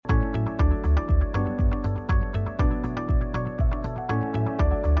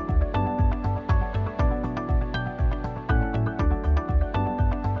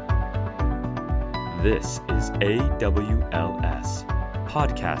This is AWLS,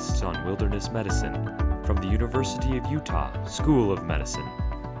 Podcasts on Wilderness Medicine, from the University of Utah School of Medicine.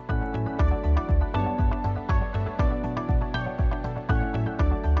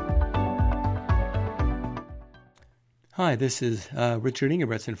 Hi, this is Richard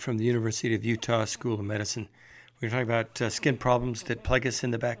Ingebretson from the University of Utah School of Medicine. We're talking about skin problems that plague us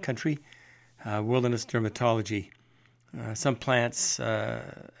in the backcountry, wilderness dermatology. Some plants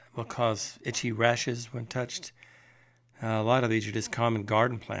will cause itchy rashes when touched. A lot of these are just common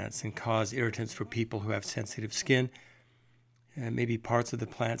garden plants and cause irritants for people who have sensitive skin. Maybe parts of the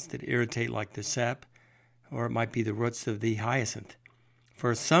plants that irritate, like the sap, or it might be the roots of the hyacinth.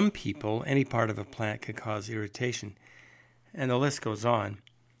 For some people, any part of a plant can cause irritation, and the list goes on.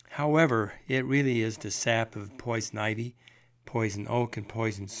 However, it really is the sap of poison ivy, poison oak, and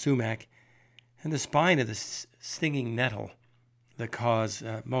poison sumac, and the spine of the stinging nettle that cause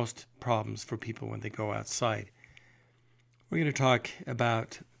most problems for people when they go outside. We're going to talk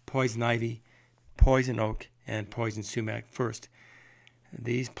about poison ivy, poison oak, and poison sumac first.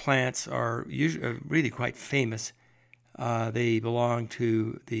 These plants are usually really quite famous. They belong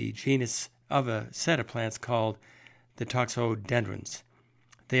to the genus of a set of plants called the toxodendrons.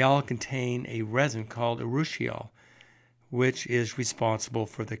 They all contain a resin called urushiol, which is responsible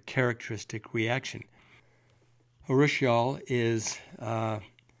for the characteristic reaction. Urushiol is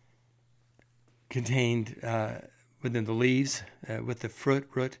contained within the leaves, with the fruit,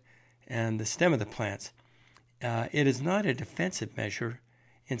 root, and the stem of the plants. It is not a defensive measure.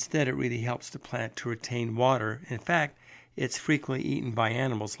 Instead, it really helps the plant to retain water. In fact, it's frequently eaten by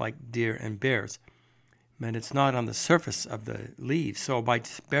animals like deer and bears. And it's not on the surface of the leaves, so by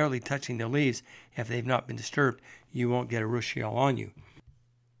just barely touching the leaves, if they've not been disturbed, you won't get urushiol on you.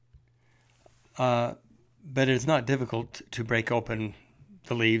 But it's not difficult to break open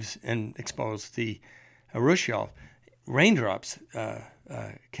the leaves and expose the urushiol. Raindrops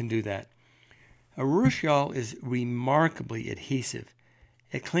can do that. Urushiol is remarkably adhesive.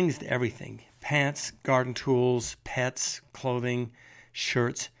 It clings to everything: pants, garden tools, pets, clothing,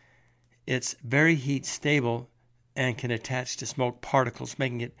 shirts. It's very heat stable and can attach to smoke particles,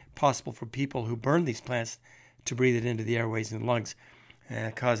 making it possible for people who burn these plants to breathe it into the airways and lungs,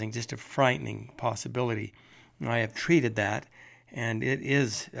 causing just a frightening possibility. I have treated that, and it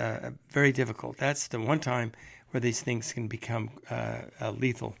is very difficult. That's the one time where these things can become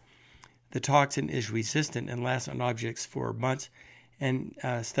lethal. The toxin is resistant and lasts on objects for months, and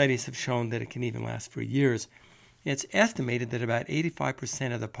studies have shown that it can even last for years. It's estimated that about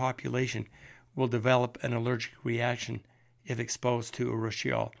 85% of the population will develop an allergic reaction if exposed to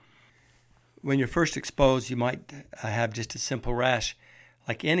urushiol. When you're first exposed, you might have just a simple rash.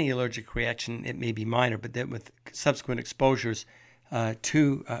 Like any allergic reaction, it may be minor, but then with subsequent exposures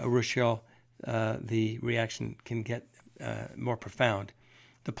to urushiol, the reaction can get more profound.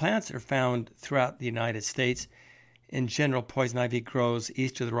 The plants are found throughout the United States. In general, poison ivy grows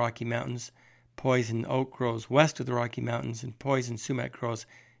east of the Rocky Mountains. Poison oak grows west of the Rocky Mountains, and poison sumac grows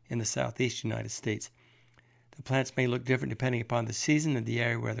in the southeast United States. The plants may look different depending upon the season and the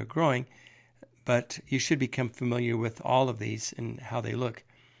area where they're growing, but you should become familiar with all of these and how they look.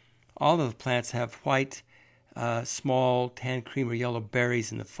 All of the plants have white, small, tan, cream, or yellow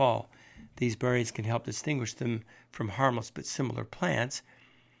berries in the fall. These berries can help distinguish them from harmless but similar plants.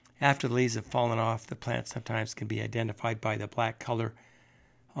 After the leaves have fallen off, the plant sometimes can be identified by the black color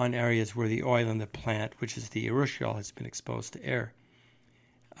on areas where the oil in the plant, which is the urushiol, has been exposed to air.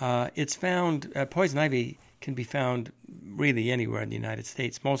 It's found, poison ivy can be found really anywhere in the United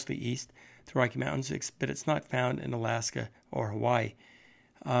States, mostly east the Rocky Mountains, but it's not found in Alaska or Hawaii.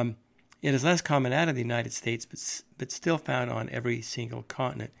 It is less common out of the United States, but still found on every single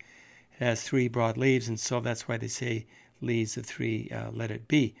continent. It has 3 broad leaves, and so that's why they say leaves of 3, let it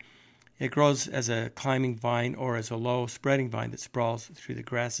be. It grows as a climbing vine or as a low spreading vine that sprawls through the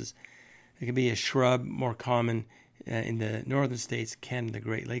grasses. It can be a shrub, more common in the northern states, Canada, and the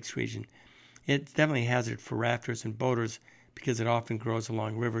Great Lakes region. It's definitely a hazard for rafters and boaters because it often grows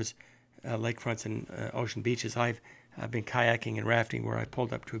along rivers, lakefronts, and ocean beaches. I've been kayaking and rafting where I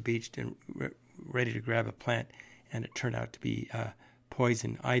pulled up to a beach and ready to grab a plant, and it turned out to be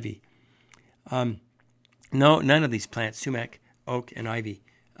poison ivy. None of these plants, sumac, oak, and ivy,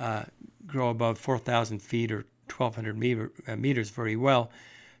 grow above 4,000 feet or 1,200 meters very well,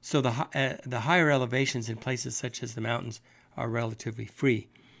 so the higher elevations in places such as the mountains are relatively free.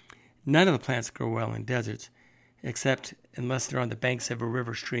 None of the plants grow well in deserts, except unless they're on the banks of a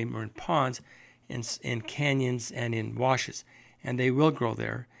river, stream, or in ponds, in canyons, and in washes, and they will grow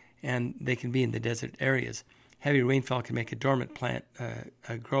there, and they can be in the desert areas. Heavy rainfall can make a dormant plant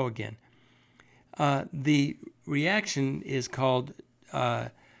grow again. The reaction is called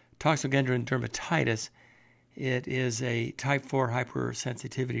toxogendrin dermatitis. It is a type 4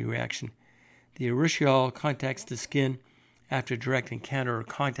 hypersensitivity reaction. The urushiol contacts the skin after direct encounter or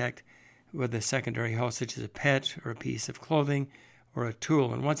contact with a secondary host, such as a pet or a piece of clothing or a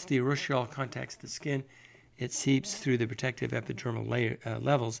tool. And once the urushiol contacts the skin, it seeps through the protective epidermal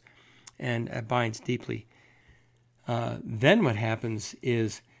levels and binds deeply. Then what happens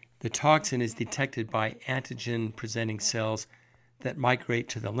is the toxin is detected by antigen-presenting cells that migrate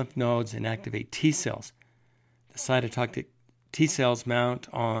to the lymph nodes and activate T cells. The cytotoxic T cells mount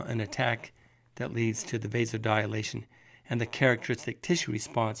on an attack that leads to the vasodilation and the characteristic tissue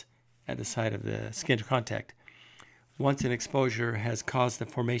response at the site of the skin contact. Once an exposure has caused the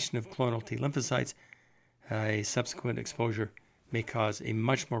formation of clonal T lymphocytes, a subsequent exposure may cause a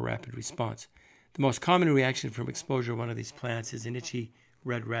much more rapid response. The most common reaction from exposure to one of these plants is an itchy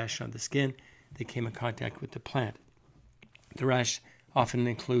red rash on the skin that came in contact with the plant. The rash often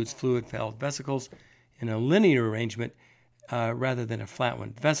includes fluid-filled vesicles in a linear arrangement rather than a flat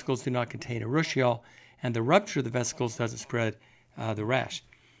one. Vesicles do not contain urushiol, and the rupture of the vesicles doesn't spread the rash.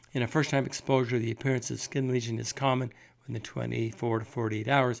 In a first-time exposure, the appearance of skin lesion is common within 24 to 48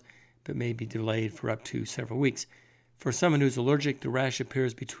 hours, but may be delayed for up to several weeks. For someone who's allergic, the rash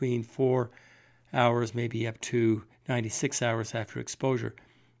appears between 4 hours, maybe up to 96 hours after exposure.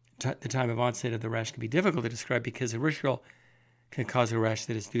 The time of onset of the rash can be difficult to describe because urushiol can cause a rash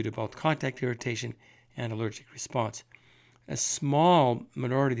that is due to both contact irritation and allergic response. A small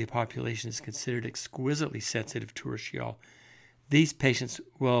minority of the population is considered exquisitely sensitive to urushiol. These patients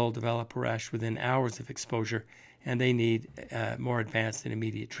will develop a rash within hours of exposure, and they need more advanced and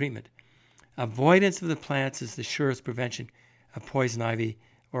immediate treatment. Avoidance of the plants is the surest prevention of poison ivy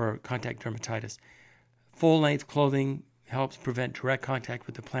or contact dermatitis. Full-length clothing helps prevent direct contact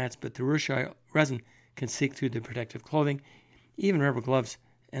with the plants, but the urushiol resin can seep through the protective clothing, even rubber gloves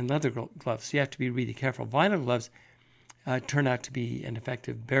and leather gloves. So you have to be really careful. Vinyl gloves turn out to be an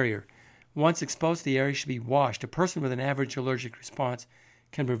effective barrier. Once exposed, the area should be washed. A person with an average allergic response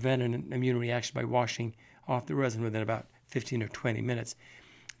can prevent an immune reaction by washing off the resin within about 15 or 20 minutes.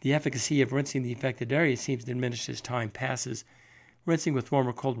 The efficacy of rinsing the affected area seems to diminish as time passes. Rinsing with warm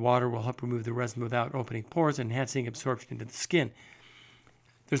or cold water will help remove the resin without opening pores, enhancing absorption into the skin.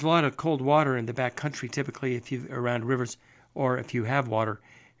 There's a lot of cold water in the back country, typically if you're around rivers or if you have water.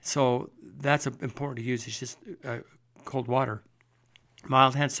 So that's important to use. It's just cold water.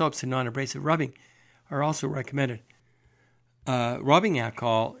 Mild hand soaps and non-abrasive rubbing are also recommended. Rubbing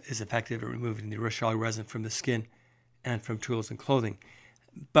alcohol is effective at removing the urushiol resin from the skin and from tools and clothing.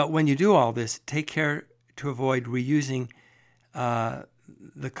 But when you do all this, take care to avoid reusing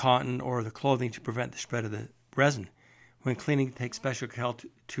the cotton or the clothing to prevent the spread of the resin. When cleaning, take special care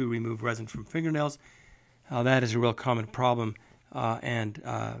to remove resin from fingernails. That is a real common problem and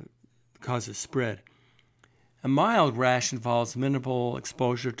causes spread. A mild rash involves minimal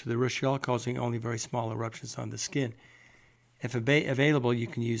exposure to the urushiol, causing only very small eruptions on the skin. If available, you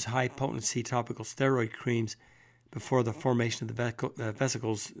can use high-potency topical steroid creams before the formation of the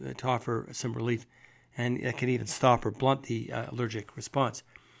vesicles to offer some relief, and it can even stop or blunt the allergic response.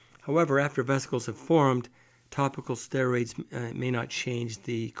 However, after vesicles have formed, topical steroids may not change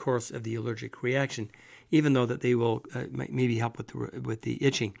the course of the allergic reaction, even though that they will maybe help with the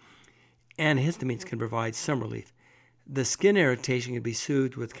itching. Antihistamines can provide some relief. The skin irritation can be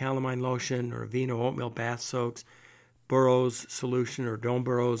soothed with calamine lotion or Aveeno oatmeal bath soaks. Burroughs solution or Dome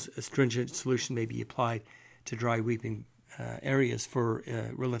Burroughs astringent solution may be applied to dry weeping areas for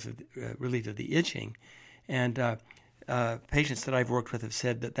relief of the itching. And patients that I've worked with have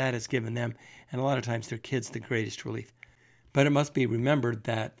said that has given them, and a lot of times their kids, the greatest relief. But it must be remembered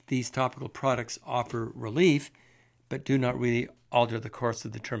that these topical products offer relief, but do not really alter the course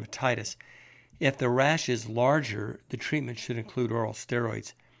of the dermatitis. If the rash is larger, the treatment should include oral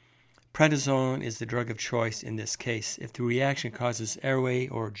steroids. Prednisone is the drug of choice in this case. If the reaction causes airway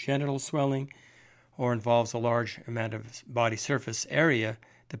or genital swelling or involves a large amount of body surface area,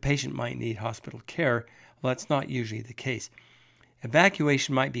 the patient might need hospital care. Well, that's not usually the case.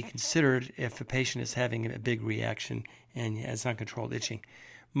 Evacuation might be considered if the patient is having a big reaction and has uncontrolled itching.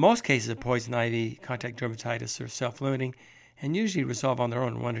 Most cases of poison ivy contact dermatitis are self-limiting and usually resolve on their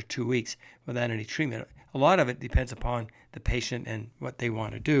own in 1 or 2 weeks without any treatment. A lot of it depends upon the patient and what they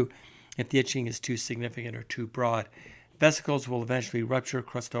want to do. If the itching is too significant or too broad, vesicles will eventually rupture,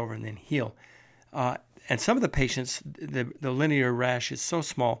 crust over, and then heal. And some of the patients, the linear rash is so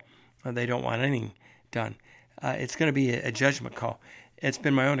small they don't want anything done. It's going to be a judgment call. it's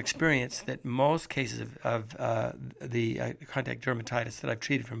been my own experience that most cases of the contact dermatitis that I've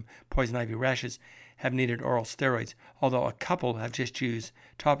treated from poison ivy rashes have needed oral steroids, although a couple have just used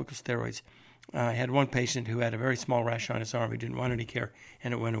topical steroids. I had one patient who had a very small rash on his arm who didn't want any care,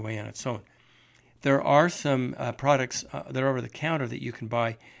 and it went away on its own. There are some products that are over the counter that you can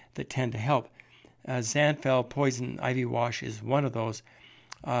buy that tend to help. Zanfel Poison Ivy Wash is one of those.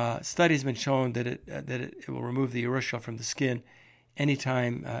 Studies have been shown that it will remove the urushiol from the skin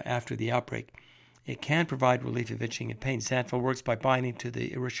anytime after the outbreak. It can provide relief of itching and pain. Zanfel works by binding to the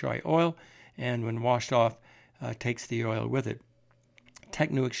urushiol oil, and when washed off, takes the oil with it.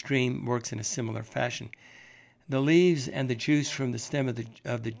 Techno Extreme works in a similar fashion. The leaves and the juice from the stem of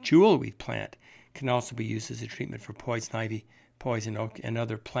the jewelweed plant can also be used as a treatment for poison ivy, poison oak, and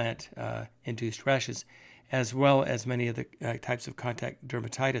other plant-induced rashes, as well as many other types of contact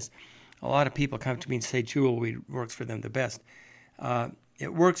dermatitis. A lot of people come to me and say jewelweed works for them the best.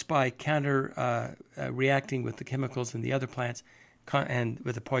 It works by reacting with the chemicals in the other plants and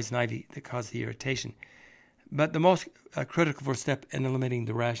with the poison ivy that cause the irritation. But the most critical first step in eliminating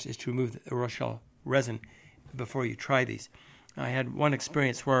the rash is to remove the urushiol resin before you try these. I had one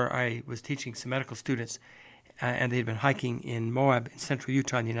experience where I was teaching some medical students, and they'd been hiking in Moab in central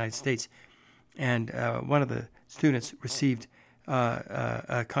Utah in the United States, and one of the students received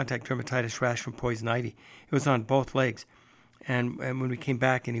a contact dermatitis rash from poison ivy. It was on both legs, and when we came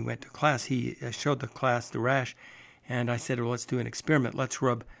back and he went to class, he showed the class the rash, and I said, well, let's do an experiment. Let's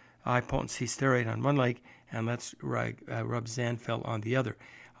rub high-potency steroid on one leg, and let's rub Zanfel on the other.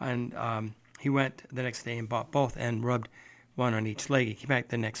 And he went the next day and bought both and rubbed one on each leg. He came back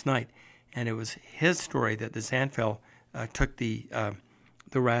the next night, and it was his story that the Zanfel took the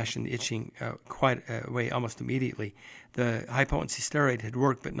rash and the itching quite away almost immediately. The high-potency steroid had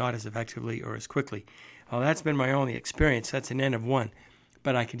worked, but not as effectively or as quickly. Well, that's been my only experience. That's an N of 1,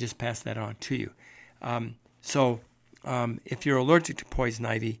 but I can just pass that on to you. If you're allergic to poison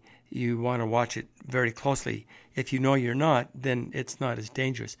ivy, you want to watch it very closely. If you know you're not, then it's not as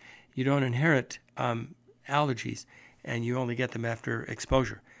dangerous. You don't inherit allergies, and you only get them after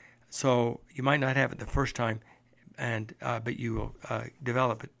exposure. So you might not have it the first time, but you will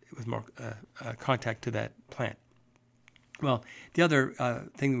develop it with more contact to that plant. Well, the other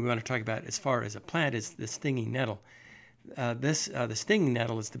thing we want to talk about as far as a plant is the stinging nettle. The stinging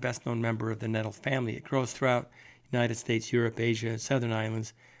nettle is the best-known member of the nettle family. It grows throughout the United States, Europe, Asia, Southern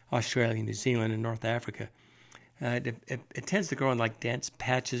Islands, Australia, New Zealand, and North Africa. It tends to grow in like dense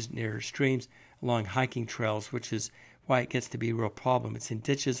patches near streams along hiking trails, which is why it gets to be a real problem. It's in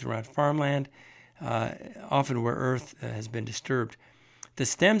ditches around farmland, often where earth has been disturbed. The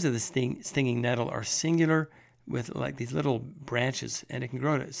stems of the stinging nettle are singular with like these little branches, and it can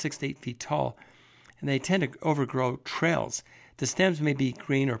grow to 6 to 8 feet tall, and they tend to overgrow trails. The stems may be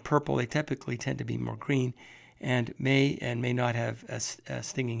green or purple. They typically tend to be more green and may not have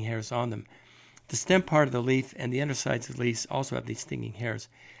stinging hairs on them. The stem part of the leaf and the undersides of the leaves also have these stinging hairs.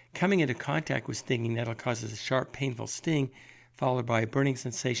 Coming into contact with stinging nettle causes a sharp, painful sting, followed by a burning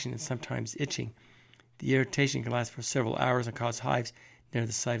sensation and sometimes itching. The irritation can last for several hours and cause hives near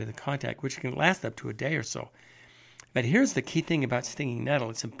the site of the contact, which can last up to a day or so. But here's the key thing about stinging nettle.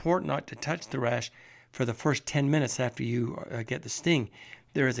 It's important not to touch the rash for the first 10 minutes after you get the sting.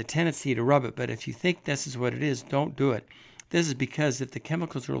 There is a tendency to rub it, but if you think this is what it is, don't do it. This is because if the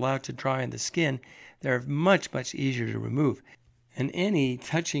chemicals are allowed to dry on the skin, they're much, much easier to remove. And any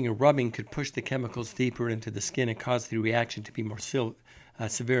touching or rubbing could push the chemicals deeper into the skin and cause the reaction to be more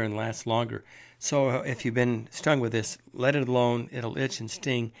severe and last longer. So if you've been stung with this, let it alone. It'll itch and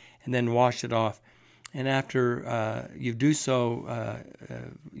sting, and then wash it off. And after you do so,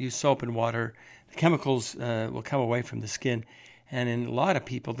 use soap and water. The chemicals will come away from the skin. And in a lot of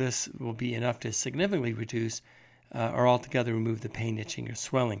people, this will be enough to significantly reduce or altogether remove the pain, itching, or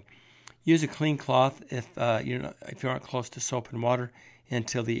swelling. Use a clean cloth if you aren't close to soap and water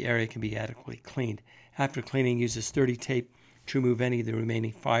until the area can be adequately cleaned. After cleaning, use a sturdy tape to remove any of the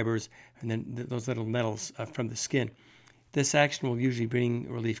remaining fibers and then those little nettles from the skin. This action will usually bring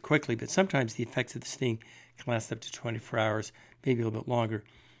relief quickly, but sometimes the effects of the sting can last up to 24 hours, maybe a little bit longer.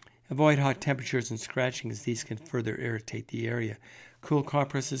 Avoid hot temperatures and scratching, as these can further irritate the area. Cool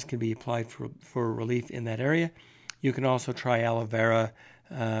compresses can be applied for relief in that area. You can also try aloe vera,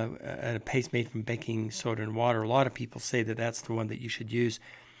 a paste made from baking soda and water. A lot of people say that that's the one that you should use.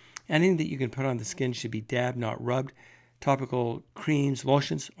 Anything that you can put on the skin should be dabbed, not rubbed. Topical creams,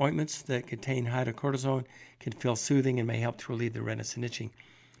 lotions, ointments that contain hydrocortisone can feel soothing and may help to relieve the redness and itching.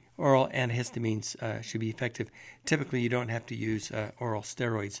 Oral antihistamines should be effective. Typically, you don't have to use oral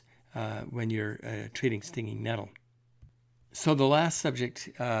steroids when you're treating stinging nettle. So the last subject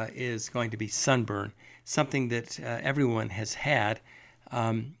is going to be sunburn, something that everyone has had.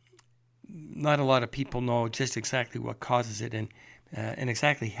 Not a lot of people know just exactly what causes it and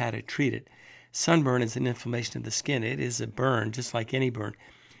exactly how to treat it. Sunburn is an inflammation of the skin. It is a burn, just like any burn,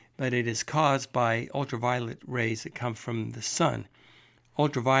 but it is caused by ultraviolet rays that come from the sun.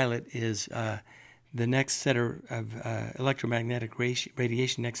 Ultraviolet is the next set of electromagnetic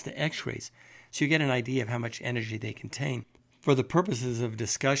radiation next to X-rays. So you get an idea of how much energy they contain. For the purposes of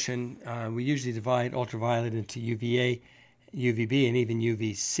discussion, we usually divide ultraviolet into UVA, UVB, and even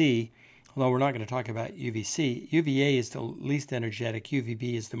UVC, although we're not going to talk about UVC. UVA is the least energetic,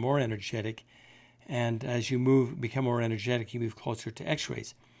 UVB is the more energetic, and as you become more energetic, you move closer to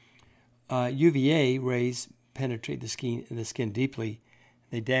X-rays. UVA rays penetrate the skin deeply.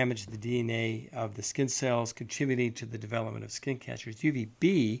 They damage the DNA of the skin cells, contributing to the development of skin cancers.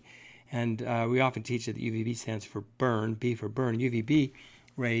 UVB, and we often teach that UVB stands for burn, B for burn. UVB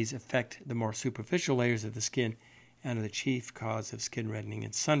rays affect the more superficial layers of the skin and are the chief cause of skin reddening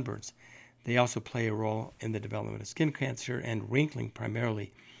and sunburns. They also play a role in the development of skin cancer and wrinkling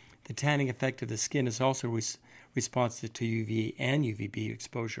primarily. The tanning effect of the skin is also responsive to UVA and UVB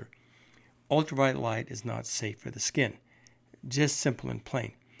exposure. Ultraviolet light is not safe for the skin. Just simple and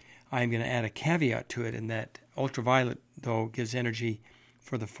plain. I'm going to add a caveat to it in that ultraviolet, though, gives energy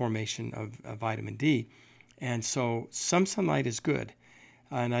for the formation of vitamin D. And so some sunlight is good.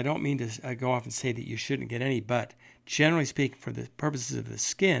 And I don't mean to go off and say that you shouldn't get any, but generally speaking, for the purposes of the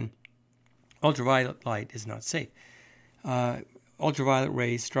skin, ultraviolet light is not safe. Ultraviolet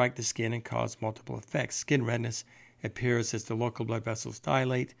rays strike the skin and cause multiple effects. Skin redness appears as the local blood vessels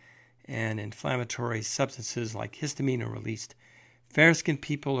dilate, and inflammatory substances like histamine are released. Fair-skinned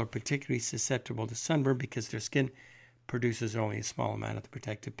people are particularly susceptible to sunburn because their skin produces only a small amount of the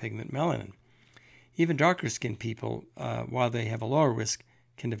protective pigment melanin. Even darker-skinned people, while they have a lower risk,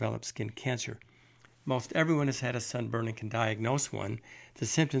 can develop skin cancer. Most everyone has had a sunburn and can diagnose one. The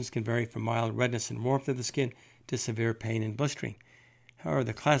symptoms can vary from mild redness and warmth of the skin to severe pain and blistering. However,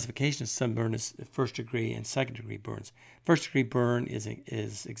 the classification of sunburn is first-degree and second-degree burns. First-degree burn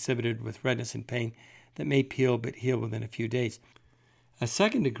is exhibited with redness and pain that may peel but heal within a few days. A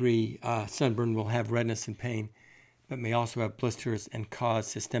second-degree sunburn will have redness and pain, but may also have blisters and cause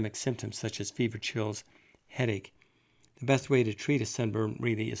systemic symptoms such as fever, chills, headache. The best way to treat a sunburn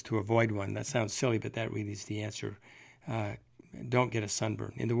really is to avoid one. That sounds silly, but that really is the answer. Don't get a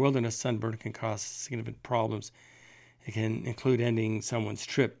sunburn. In the wilderness, sunburn can cause significant problems. It can include ending someone's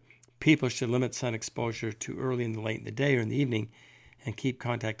trip. People should limit sun exposure to early and late in the day or in the evening and keep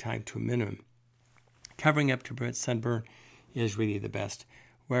contact time to a minimum. Covering up to prevent sunburn is really the best.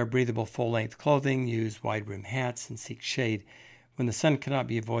 Wear breathable full-length clothing, use wide-brim hats, and seek shade. When the sun cannot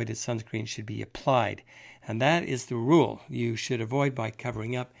be avoided, sunscreen should be applied. And that is the rule. You should avoid by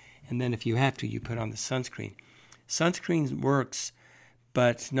covering up, and then if you have to, you put on the sunscreen. Sunscreen works,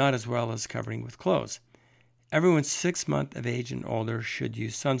 but not as well as covering with clothes. Everyone 6 months of age and older should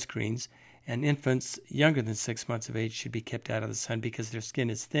use sunscreens, and infants younger than 6 months of age should be kept out of the sun because their skin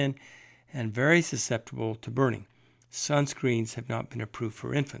is thin and very susceptible to burning. Sunscreens have not been approved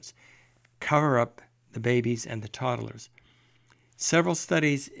for infants. Cover up the babies and the toddlers. Several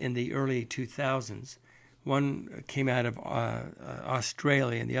studies in the early 2000s, one came out of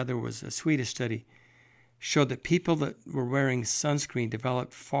Australia and the other was a Swedish study, showed that people that were wearing sunscreen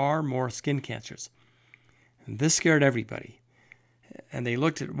developed far more skin cancers. And this scared everybody. And they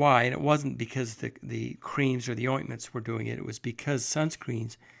looked at why, and it wasn't because the creams or the ointments were doing it. It was because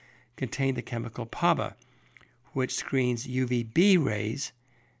sunscreens contain the chemical PABA, which screens UVB rays,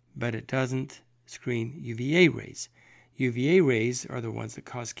 but it doesn't screen UVA rays. UVA rays are the ones that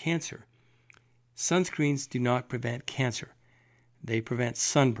cause cancer. Sunscreens do not prevent cancer. They prevent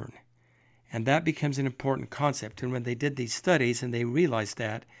sunburn. And that becomes an important concept. And when they did these studies and they realized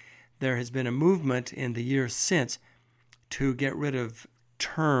that, there has been a movement in the years since to get rid of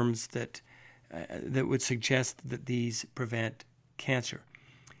terms that would suggest that these prevent cancer.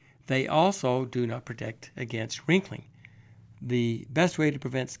 They also do not protect against wrinkling. The best way to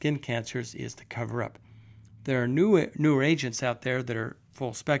prevent skin cancers is to cover up. There are newer agents out there that are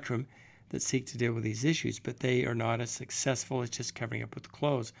full spectrum that seek to deal with these issues, but they are not as successful as just covering up with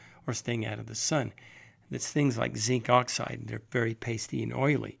clothes or staying out of the sun. It's things like zinc oxide, and they're very pasty and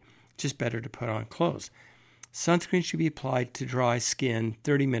oily. Just better to put on clothes. Sunscreen should be applied to dry skin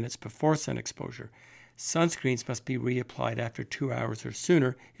 30 minutes before sun exposure. Sunscreens must be reapplied after 2 hours or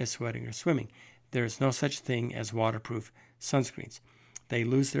sooner if sweating or swimming. There is no such thing as waterproof sunscreens. They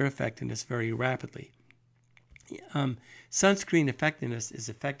lose their effectiveness very rapidly. Sunscreen effectiveness is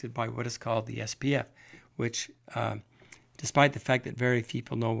affected by what is called the SPF, which Despite the fact that very few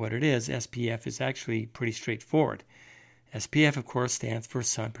people know what it is, SPF is actually pretty straightforward. SPF, of course, stands for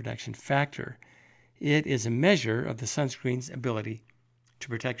sun protection factor. It is a measure of the sunscreen's ability to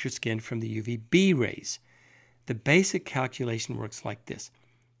protect your skin from the UVB rays. The basic calculation works like this.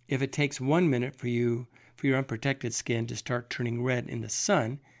 If it takes 1 minute for your unprotected skin to start turning red in the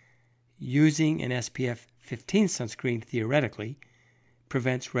sun, using an SPF 15 sunscreen theoretically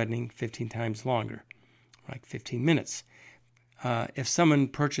prevents reddening 15 times longer, like 15 minutes. If someone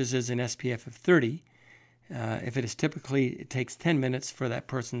purchases an SPF of 30, if it takes 10 minutes for that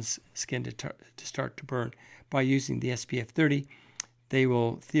person's skin to start to burn by using the SPF 30, they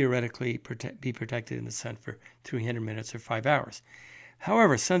will theoretically be protected in the sun for 300 minutes or 5 hours.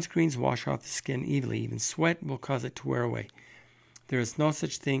 However, sunscreens wash off the skin evenly. Even sweat will cause it to wear away. There is no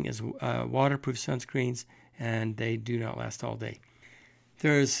such thing as waterproof sunscreens, and they do not last all day.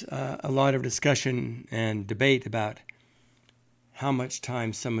 There's a lot of discussion and debate about how much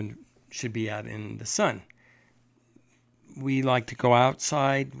time someone should be out in the sun. We like to go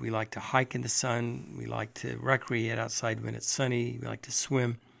outside. We like to hike in the sun. We like to recreate outside when it's sunny. We like to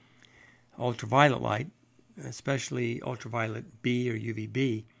swim. Ultraviolet light, especially ultraviolet B or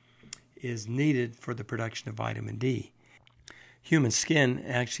UVB, is needed for the production of vitamin D. Human skin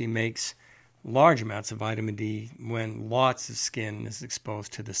actually makes large amounts of vitamin D when lots of skin is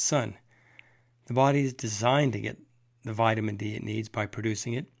exposed to the sun. The body is designed to get the vitamin D it needs by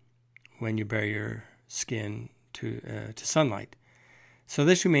producing it when you bare your skin to sunlight. So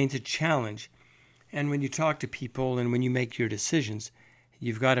this remains a challenge. And when you talk to people and when you make your decisions,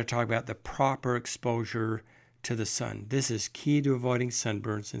 you've got to talk about the proper exposure to the sun. This is key to avoiding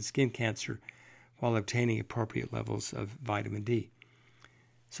sunburns and skin cancer while obtaining appropriate levels of vitamin D.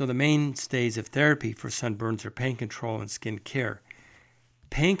 So the mainstays of therapy for sunburns are pain control and skin care.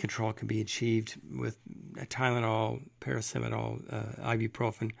 Pain control can be achieved with Tylenol, paracetamol,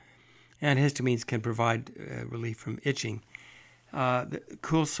 ibuprofen, and histamines can provide relief from itching. The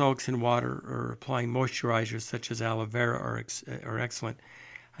cool soaks in water or applying moisturizers such as aloe vera are excellent.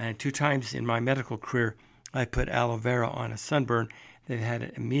 And 2 times in my medical career, I put aloe vera on a sunburn. They've had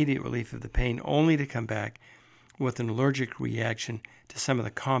an immediate relief of the pain, only to come back with an allergic reaction to some of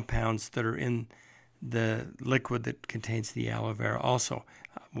the compounds that are in the liquid that contains the aloe vera also.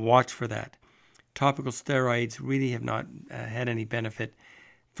 Watch for that. Topical steroids really have not had any benefit.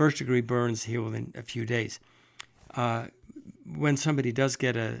 First-degree burns heal within a few days. When somebody does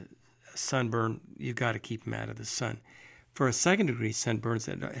get a sunburn, you've got to keep them out of the sun. For a second-degree sunburns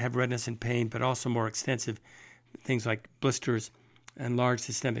that have redness and pain, but also more extensive things like blisters and large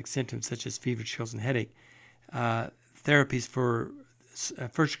systemic symptoms such as fever, chills, and headache, therapies for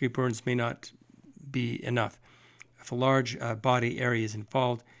first-degree burns may not be enough. If a large body area is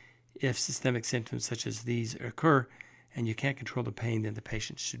involved, if systemic symptoms such as these occur, and you can't control the pain, then the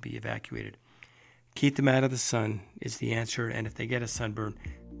patient should be evacuated. Keep them out of the sun is the answer, and if they get a sunburn,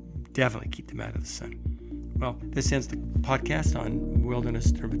 definitely keep them out of the sun. Well, this ends the podcast on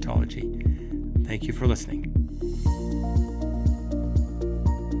wilderness dermatology. Thank you for listening.